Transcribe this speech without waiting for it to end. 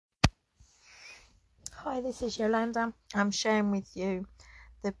Hi, this is Yolanda. I'm sharing with you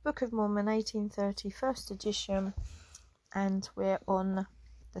the Book of Mormon 1830 first edition, and we're on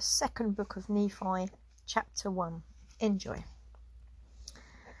the second book of Nephi, chapter 1. Enjoy.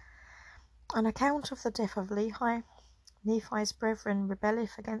 On account of the death of Lehi, Nephi's brethren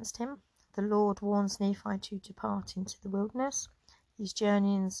rebelleth against him. The Lord warns Nephi to depart into the wilderness, his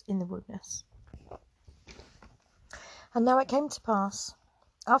journeyings in the wilderness. And now it came to pass,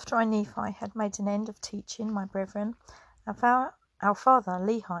 after I, Nephi, had made an end of teaching my brethren, our father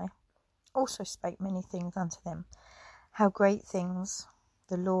Lehi also spake many things unto them, how great things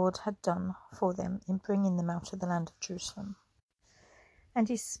the Lord had done for them in bringing them out of the land of Jerusalem. And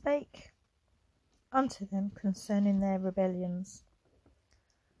he spake unto them concerning their rebellions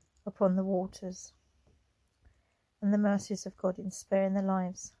upon the waters, and the mercies of God in sparing their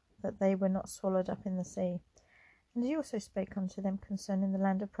lives, that they were not swallowed up in the sea. And he also spake unto them concerning the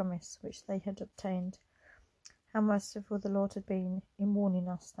land of promise which they had obtained, how merciful the Lord had been in warning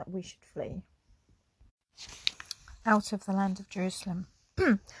us that we should flee out of the land of Jerusalem.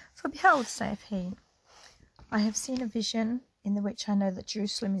 For behold, saith he, I have seen a vision in the which I know that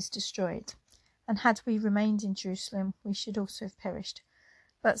Jerusalem is destroyed, and had we remained in Jerusalem, we should also have perished.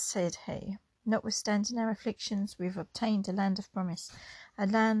 But said he, notwithstanding our afflictions, we have obtained a land of promise, a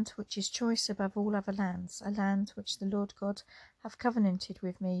land which is choice above all other lands, a land which the Lord God hath covenanted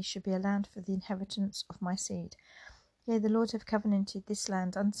with me should be a land for the inheritance of my seed. Yea, the Lord hath covenanted this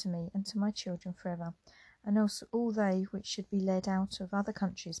land unto me and to my children forever, and also all they which should be led out of other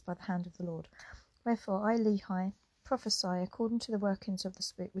countries by the hand of the Lord. Wherefore I, Lehi, prophesy according to the workings of the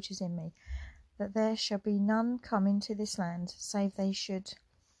Spirit which is in me, that there shall be none come into this land, save they should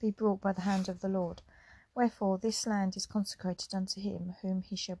be brought by the hand of the Lord. Wherefore this land is consecrated unto him whom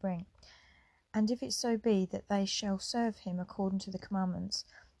he shall bring. And if it so be that they shall serve him according to the commandments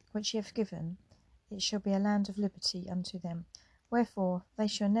which he hath given, it shall be a land of liberty unto them. Wherefore they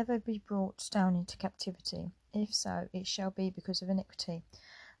shall never be brought down into captivity. If so, it shall be because of iniquity.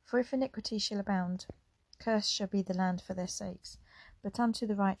 For if iniquity shall abound, cursed shall be the land for their sakes. But unto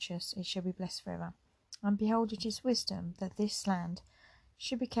the righteous it shall be blessed forever. And behold, it is wisdom that this land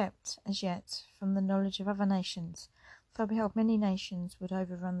should be kept as yet from the knowledge of other nations. For behold, many nations would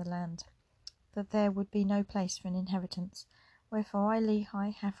overrun the land, that there would be no place for an inheritance. Wherefore I,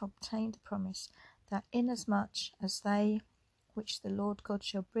 Lehi, have obtained a promise, that inasmuch as they which the Lord God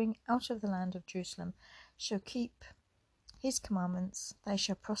shall bring out of the land of Jerusalem shall keep his commandments, they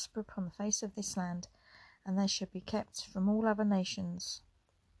shall prosper upon the face of this land, and they shall be kept from all other nations,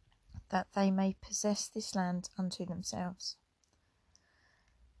 that they may possess this land unto themselves.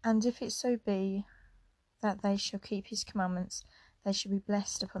 And if it so be that they shall keep his commandments, they shall be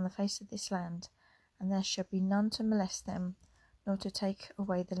blessed upon the face of this land, and there shall be none to molest them, nor to take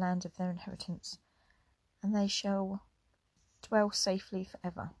away the land of their inheritance, and they shall dwell safely for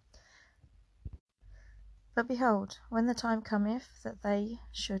ever. But behold, when the time cometh that they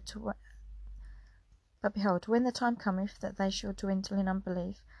shall dwindle in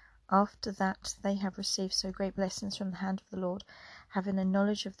unbelief, after that they have received so great blessings from the hand of the Lord, having a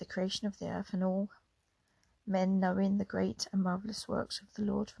knowledge of the creation of the earth, and all men knowing the great and marvellous works of the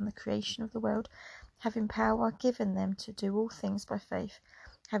Lord from the creation of the world, having power given them to do all things by faith,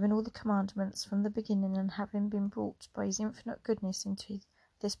 having all the commandments from the beginning, and having been brought by his infinite goodness into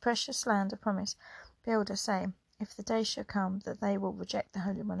this precious land of promise, behold, I say, if the day shall come that they will reject the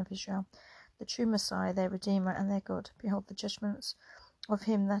Holy One of Israel, the true Messiah, their Redeemer and their God, behold, the judgments of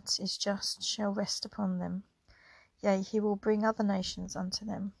him that is just shall rest upon them. Yea, he will bring other nations unto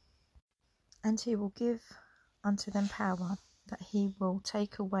them, and he will give unto them power, that he will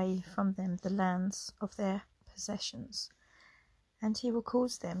take away from them the lands of their possessions, and he will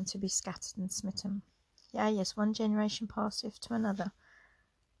cause them to be scattered and smitten. Yea, as one generation passeth to another,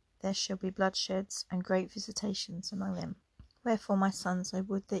 there shall be bloodsheds and great visitations among them. Wherefore, my sons, I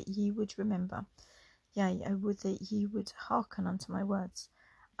would that ye would remember, yea, I would that ye would hearken unto my words.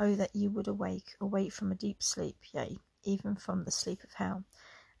 O that ye would awake from a deep sleep, yea, even from the sleep of hell,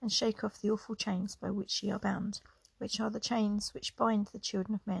 and shake off the awful chains by which ye are bound, which are the chains which bind the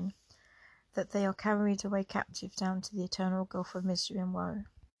children of men, that they are carried away captive down to the eternal gulf of misery and woe.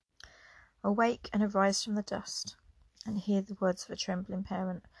 Awake and arise from the dust, and hear the words of a trembling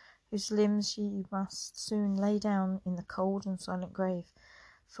parent, whose limbs ye must soon lay down in the cold and silent grave,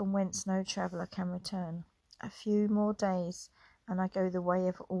 from whence no traveller can return. A few more days, and I go the way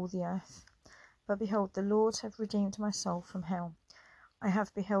of all the earth. But behold, the Lord hath redeemed my soul from hell. I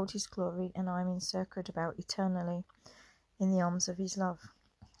have beheld his glory, and I am encircled about eternally in the arms of his love.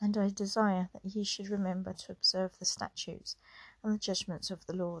 And I desire that ye should remember to observe the statutes and the judgments of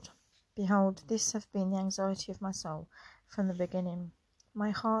the Lord, Behold, this hath been the anxiety of my soul from the beginning.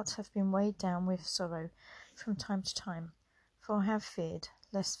 My heart hath been weighed down with sorrow from time to time. For I have feared,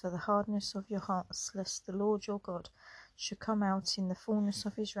 lest for the hardness of your hearts, lest the Lord your God should come out in the fullness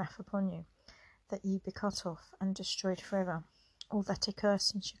of his wrath upon you, that ye be cut off and destroyed for ever, or that a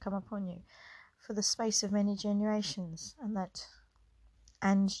cursing should come upon you for the space of many generations,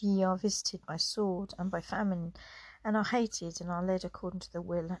 and ye are visited by sword and by famine, and are hated, and are led according to the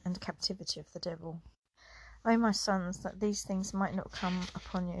will and captivity of the devil. O my sons, that these things might not come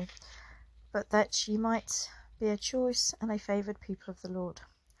upon you, but that ye might be a choice and a favoured people of the Lord.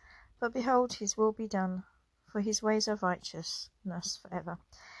 But behold, his will be done, for his ways are righteousness for ever.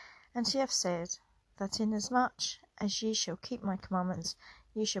 And he hath said, that inasmuch as ye shall keep my commandments,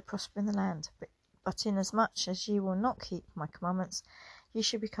 ye shall prosper in the land. But inasmuch as ye will not keep my commandments, ye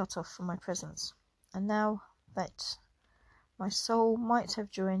shall be cut off from my presence. And now that my soul might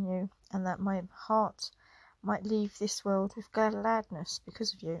have joy in you, and that my heart might leave this world with gladness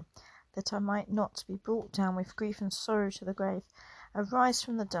because of you, that I might not be brought down with grief and sorrow to the grave, arise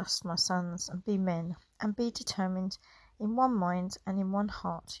from the dust, my sons, and be men, and be determined in one mind and in one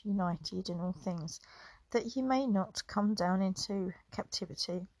heart, united in all things, that ye may not come down into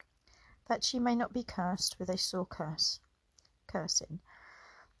captivity, that ye may not be cursed with a sore cursing,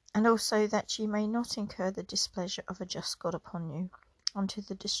 and also that ye may not incur the displeasure of a just God upon you, unto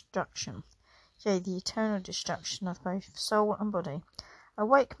the destruction, yea, the eternal destruction of both soul and body.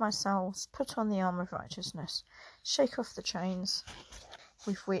 Awake, my souls, put on the armour of righteousness, shake off the chains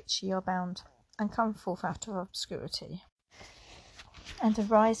with which ye are bound, and come forth out of obscurity, and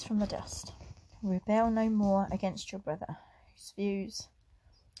arise from the dust. Rebel no more against your brother,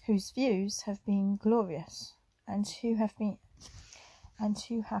 whose views have been glorious, and who have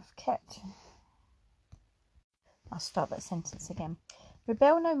kept. I'll start that sentence again.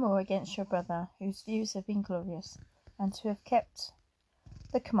 Rebel no more against your brother, whose views have been glorious, and who have kept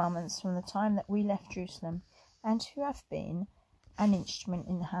the commandments from the time that we left Jerusalem, and who have been an instrument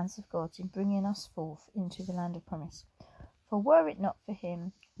in the hands of God in bringing us forth into the land of promise. For were it not for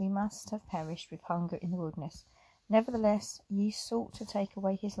him, we must have perished with hunger in the wilderness. Nevertheless, ye sought to take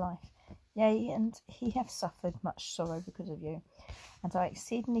away his life. Yea, and he hath suffered much sorrow because of you. And I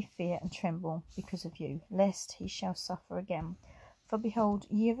exceedingly fear and tremble because of you, lest he shall suffer again. For behold,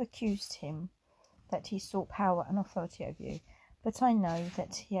 ye have accused him that he sought power and authority over you. But I know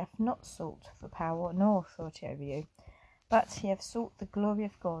that he hath not sought for power nor authority over you, but he hath sought the glory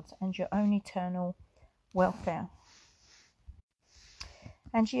of God and your own eternal welfare.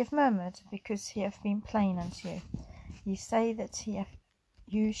 And ye have murmured, because he hath been plain unto you. Ye say that he hath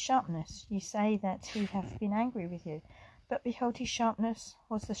used sharpness. Ye say that he hath been angry with you. But behold, his sharpness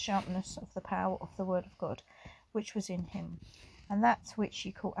was the sharpness of the power of the word of God, which was in him. And that which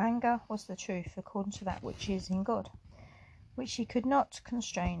ye call anger was the truth, according to that which is in God, which ye could not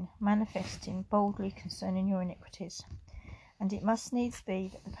constrain, manifesting boldly concerning your iniquities. And it must needs be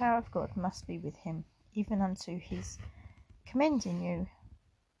that the power of God must be with him, even unto his commanding you,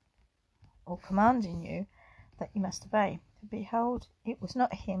 that you must obey. For behold, it was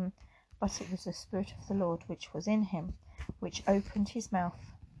not him, but it was the Spirit of the Lord which was in him, which opened his mouth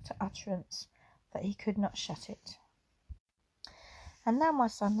to utterance, that he could not shut it. And now my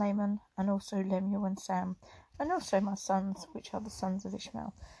son Laman, and also Lemuel and Sam, and also my sons, which are the sons of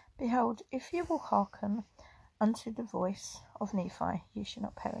Ishmael, behold, if ye will hearken unto the voice of Nephi, ye shall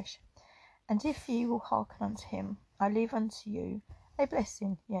not perish. And if ye will hearken unto him, I leave unto you a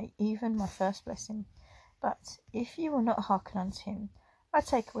blessing, yea, even my first blessing. But if ye will not hearken unto him, I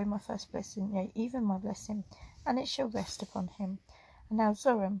take away my first blessing, yea, even my blessing, and it shall rest upon him. And now,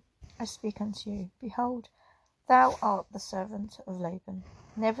 Zoram, I speak unto you. Behold, thou art the servant of Laban.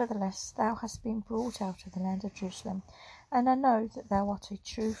 Nevertheless, thou hast been brought out of the land of Jerusalem, and I know that thou art a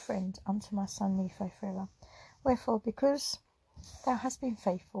true friend unto my son Nephi forever. Wherefore, because thou hast been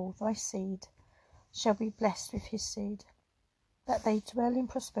faithful, thy seed shall be blessed with his seed, that they dwell in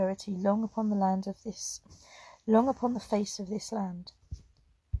prosperity long upon the face of this land.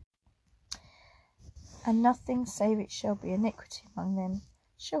 And nothing, save it shall be iniquity among them,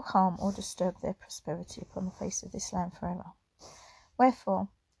 shall harm or disturb their prosperity upon the face of this land forever. Wherefore,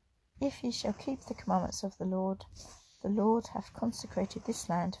 if ye shall keep the commandments of the Lord hath consecrated this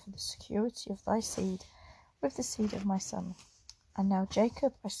land for the security of thy seed with the seed of my son. And now,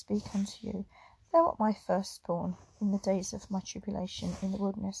 Jacob, I speak unto you. Thou art my firstborn in the days of my tribulation in the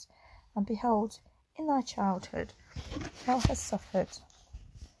wilderness. And behold, in thy childhood thou hast suffered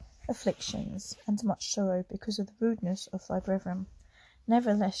afflictions and much sorrow because of the rudeness of thy brethren.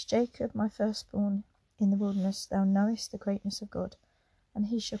 Nevertheless, Jacob, my firstborn in the wilderness, thou knowest the greatness of God, and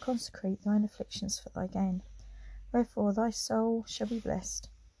he shall consecrate thine afflictions for thy gain. Wherefore thy soul shall be blessed,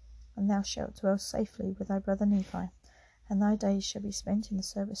 and thou shalt dwell safely with thy brother Nephi, and thy days shall be spent in the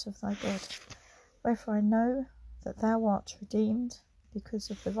service of thy God. Wherefore I know that thou art redeemed, because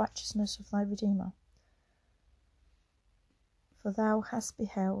of the righteousness of thy Redeemer. For thou hast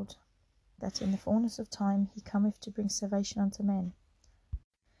beheld that in the fullness of time he cometh to bring salvation unto men.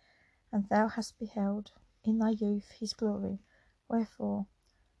 And thou hast beheld in thy youth his glory. Wherefore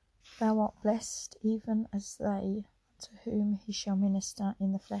thou art blessed, even as they to whom he shall minister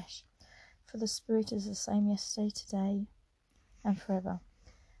in the flesh. For the Spirit is the same yesterday, today, and forever.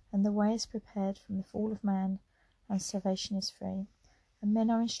 And the way is prepared from the fall of man, and salvation is free. And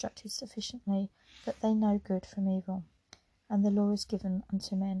men are instructed sufficiently that they know good from evil. And the law is given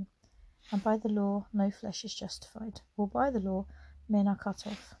unto men. And by the law no flesh is justified, or by the law men are cut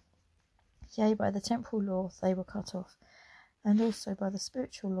off. Yea, by the temporal law they were cut off, and also by the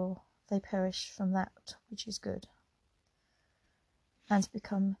spiritual law they perish from that which is good, and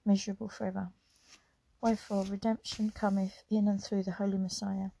become miserable forever. Wherefore redemption cometh in and through the Holy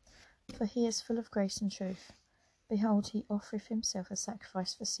Messiah, for he is full of grace and truth. Behold, he offereth himself a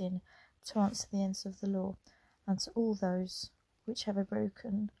sacrifice for sin, to answer the ends of the law, unto all those which have a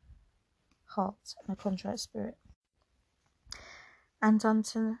broken heart and a contrite spirit. And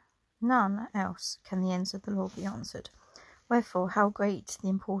unto none else can the ends of the law be answered. Wherefore how great the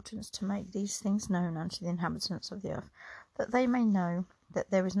importance to make these things known unto the inhabitants of the earth, that they may know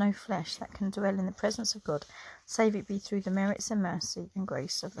that there is no flesh that can dwell in the presence of God, save it be through the merits and mercy and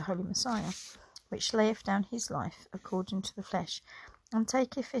grace of the Holy Messiah, which layeth down his life according to the flesh, and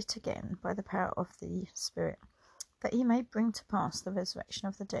taketh it again by the power of the Spirit, that he may bring to pass the resurrection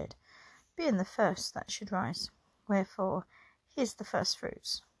of the dead, being the first that should rise. Wherefore he is the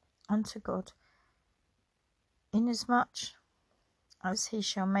firstfruits unto God, inasmuch as he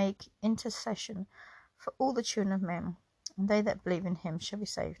shall make intercession for all the children of men, and they that believe in him shall be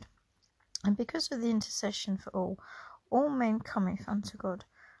saved. And because of the intercession for all men cometh unto God.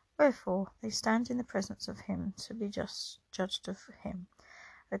 Wherefore they stand in the presence of him to be judged of him,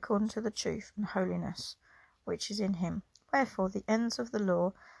 according to the truth and holiness which is in him. Wherefore the ends of the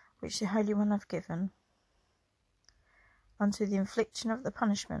law which the Holy One hath given, unto the infliction of the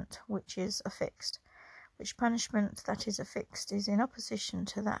punishment which is affixed, which punishment that is affixed is in opposition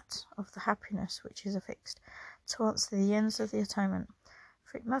to that of the happiness which is affixed, to answer the ends of the atonement.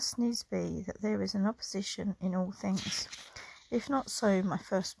 For it must needs be that there is an opposition in all things. If not so, my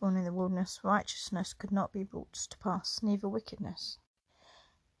firstborn in the wilderness, righteousness could not be brought to pass, neither wickedness,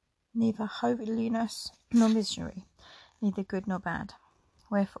 neither holiness nor misery, neither good nor bad.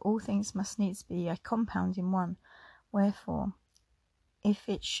 Wherefore all things must needs be a compound in one. Wherefore, if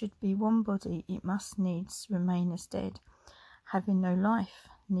it should be one body, it must needs remain as dead, having no life,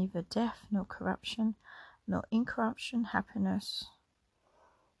 neither death nor corruption, nor incorruption, happiness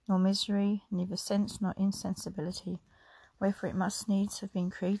nor misery, neither sense nor insensibility. Wherefore it must needs have been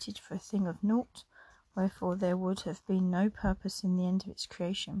created for a thing of naught. Wherefore there would have been no purpose in the end of its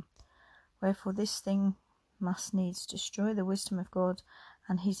creation. Wherefore this thing must needs destroy the wisdom of God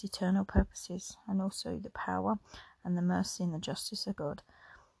and his eternal purposes, and also the power and the mercy and the justice of God.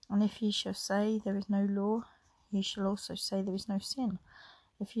 And if ye shall say there is no law, ye shall also say there is no sin.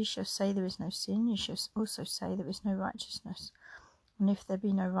 If ye shall say there is no sin, ye shall also say there is no righteousness. And if there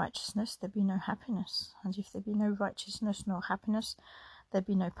be no righteousness, there be no happiness. And if there be no righteousness nor happiness, there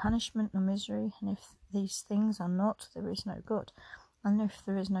be no punishment nor misery. And if these things are not, there is no God. And if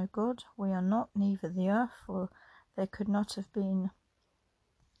there is no God, we are not, neither the earth, for there could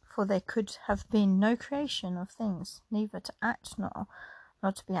have been no creation of things, neither to act nor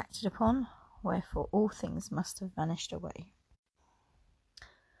to be acted upon. Wherefore all things must have vanished away.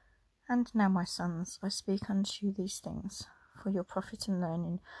 And now, my sons, I speak unto you these things for your profit and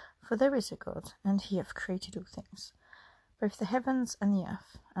learning, for there is a God, and he hath created all things, both the heavens and the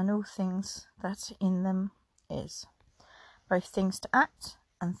earth, and all things that in them is, both things to act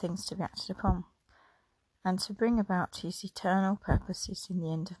and things to be acted upon, and to bring about his eternal purposes in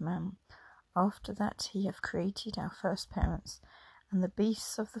the end of man. After that he hath created our first parents, and the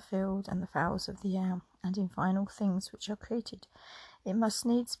beasts of the field, and the fowls of the air, and in fine all things which are created. It must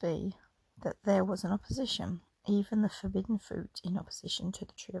needs be that there was an opposition, even the forbidden fruit in opposition to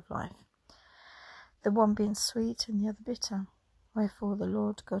the tree of life, the one being sweet and the other bitter. Wherefore the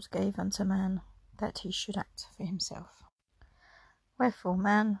Lord God gave unto man that he should act for himself. Wherefore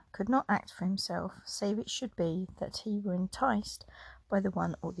man could not act for himself, save it should be that he were enticed by the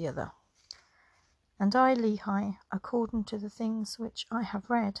one or the other. And I, Lehi, according to the things which I have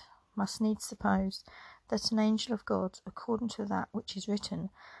read, must needs suppose that an angel of God, according to that which is written,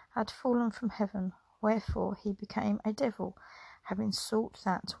 had fallen from heaven, wherefore he became a devil, having sought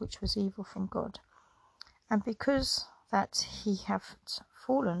that which was evil from God. And because that he hath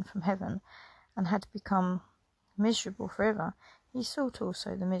fallen from heaven, and had become miserable for ever, he sought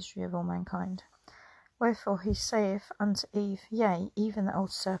also the misery of all mankind. Wherefore he saith unto Eve, yea, even the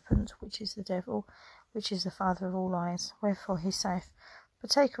old serpent, which is the devil, which is the father of all lies. Wherefore he saith,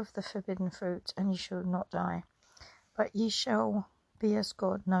 partake of the forbidden fruit, and ye shall not die, but ye shall be as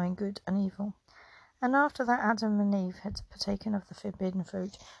God, knowing good and evil. And after that Adam and Eve had partaken of the forbidden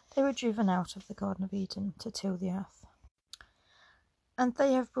fruit, they were driven out of the Garden of Eden to till the earth. And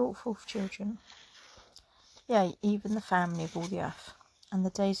they have brought forth children, yea, even the family of all the earth. And the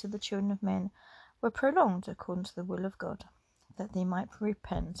days of the children of men were prolonged according to the will of God, that they might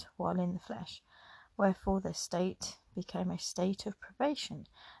repent while in the flesh. Wherefore their state became a state of probation,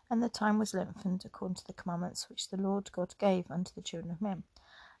 and the time was lengthened according to the commandments which the Lord God gave unto the children of men.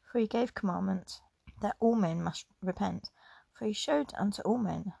 For he gave commandment that all men must repent, for he showed unto all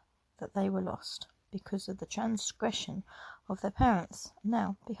men that they were lost, because of the transgression of their parents.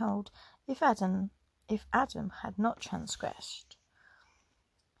 Now, behold, if Adam had not transgressed,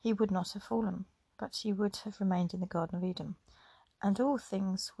 he would not have fallen, but he would have remained in the Garden of Eden. And all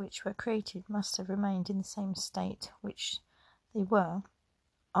things which were created must have remained in the same state which they were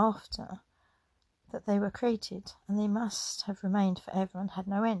after that they were created, and they must have remained for ever and had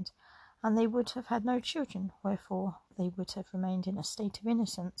no end. And they would have had no children, wherefore they would have remained in a state of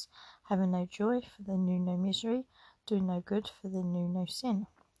innocence, having no joy, for they knew no misery, doing no good, for they knew no sin.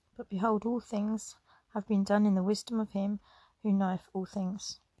 But behold, all things have been done in the wisdom of him who knoweth all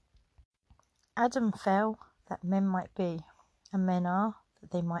things. Adam fell, that men might be, and men are,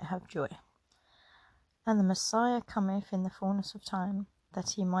 that they might have joy. And the Messiah cometh in the fullness of time,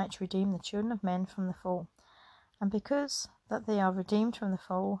 that he might redeem the children of men from the fall. And because that they are redeemed from the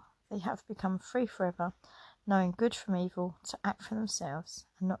fall, they have become free forever, knowing good from evil, to act for themselves,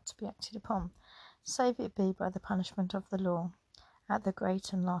 and not to be acted upon, save it be by the punishment of the law, at the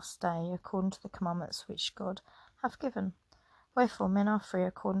great and last day, according to the commandments which God hath given. Wherefore men are free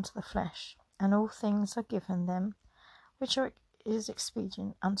according to the flesh, and all things are given them which is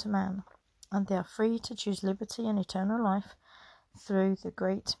expedient unto man, and they are free to choose liberty and eternal life through the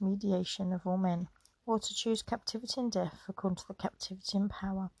great mediation of all men, or to choose captivity and death according to the captivity and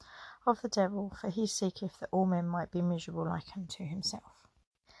power of the devil, for he seeketh that all men might be miserable like unto himself.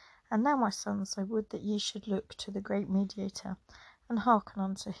 And now, my sons, I would that ye should look to the great mediator, and hearken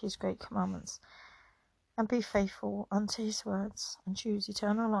unto his great commandments, and be faithful unto his words, and choose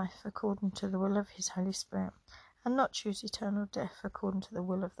eternal life according to the will of his Holy Spirit, and not choose eternal death according to the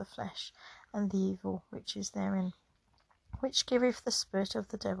will of the flesh, and the evil which is therein, which giveth the spirit of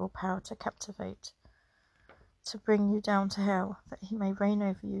the devil power to captivate, to bring you down to hell, that he may reign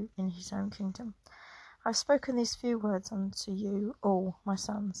over you in his own kingdom. I have spoken these few words unto you all, my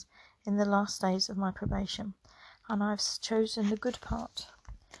sons, in the last days of my probation, and I have chosen the good part,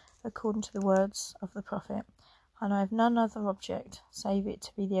 according to the words of the prophet, and I have none other object, save it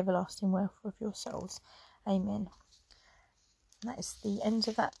to be the everlasting welfare of your souls. Amen. And that is the end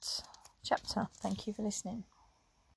of that chapter. Thank you for listening.